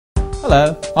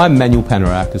Hello, I'm Manuel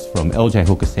Panarakis from LJ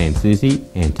Hooker Souci,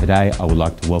 and today I would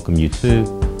like to welcome you to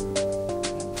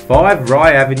 5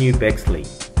 Rye Avenue, Bexley.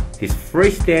 This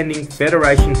freestanding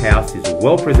Federation house is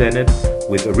well presented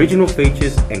with original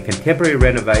features and contemporary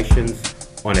renovations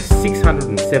on a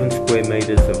 607 square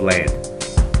metres of land.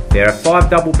 There are 5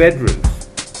 double bedrooms,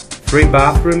 3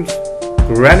 bathrooms,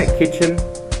 granite kitchen,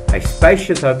 a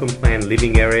spacious open plan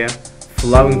living area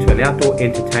flowing to an outdoor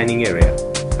entertaining area,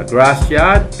 a grass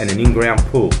yard and an in-ground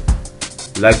pool.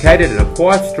 Located at a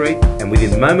quiet street and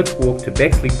within moments walk to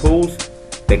Bexley Pools,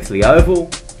 Bexley Oval,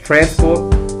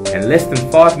 transport, and less than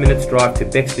 5 minutes drive to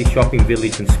Bexley Shopping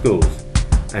Village and schools.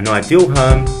 An ideal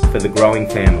home for the growing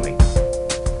family.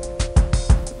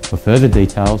 For further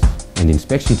details and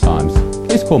inspection times,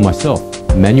 please call myself,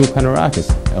 Manuel Panarakis,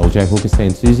 LJ Hooker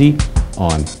Souci,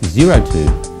 on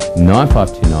 02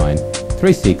 9529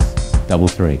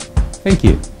 3633. Thank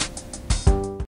you.